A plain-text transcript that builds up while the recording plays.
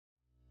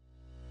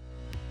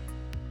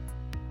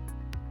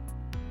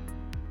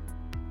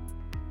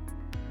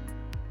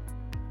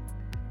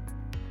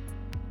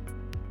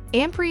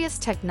Amprius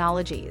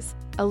Technologies,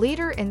 a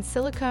leader in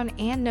silicon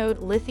anode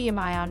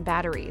lithium-ion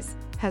batteries,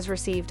 has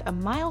received a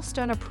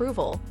milestone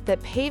approval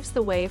that paves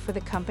the way for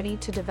the company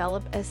to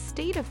develop a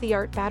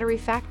state-of-the-art battery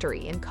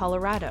factory in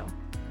Colorado.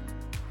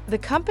 The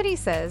company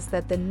says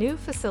that the new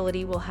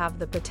facility will have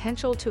the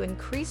potential to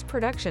increase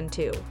production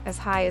to as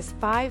high as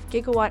 5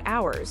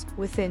 gigawatt-hours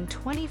within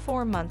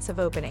 24 months of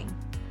opening.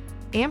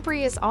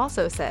 Amprius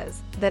also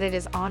says that it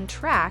is on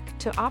track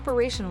to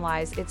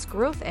operationalize its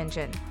growth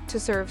engine to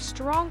serve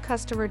strong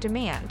customer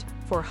demand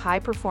for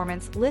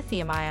high-performance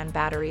lithium-ion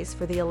batteries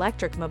for the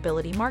electric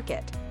mobility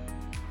market.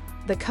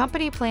 The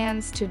company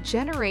plans to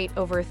generate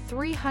over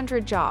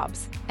 300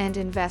 jobs and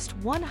invest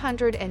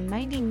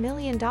 $190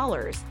 million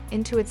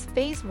into its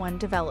Phase 1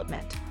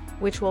 development,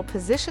 which will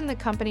position the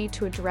company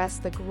to address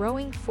the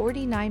growing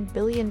 $49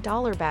 billion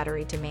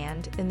battery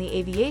demand in the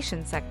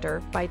aviation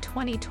sector by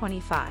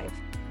 2025.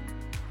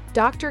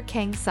 Dr.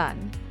 Kang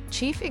Sun,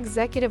 Chief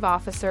Executive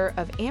Officer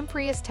of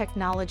Amprius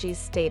Technologies,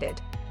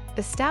 stated,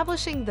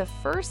 "Establishing the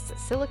first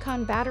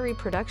silicon battery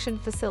production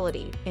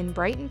facility in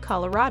Brighton,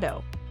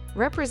 Colorado,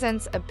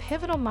 represents a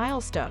pivotal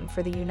milestone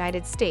for the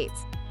United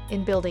States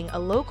in building a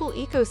local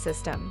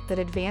ecosystem that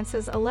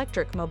advances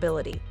electric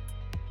mobility."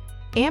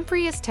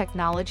 Amprius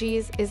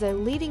Technologies is a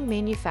leading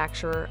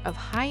manufacturer of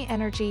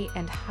high-energy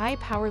and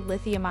high-power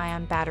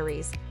lithium-ion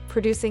batteries,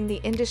 producing the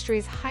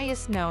industry's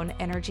highest-known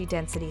energy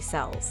density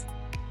cells.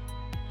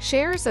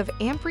 Shares of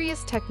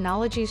Amprius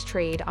Technologies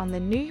trade on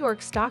the New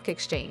York Stock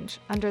Exchange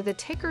under the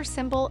ticker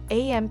symbol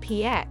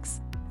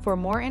AMPX. For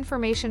more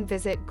information,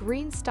 visit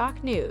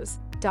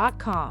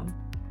greenstocknews.com.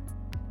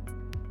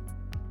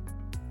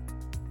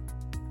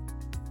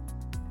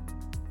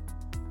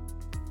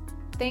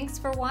 Thanks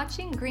for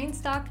watching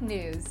Greenstock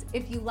News.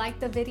 If you liked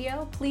the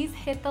video, please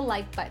hit the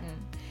like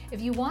button.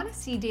 If you want to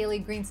see daily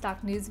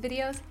Greenstock News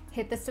videos,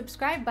 hit the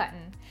subscribe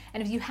button.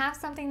 And if you have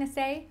something to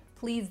say,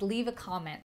 please leave a comment.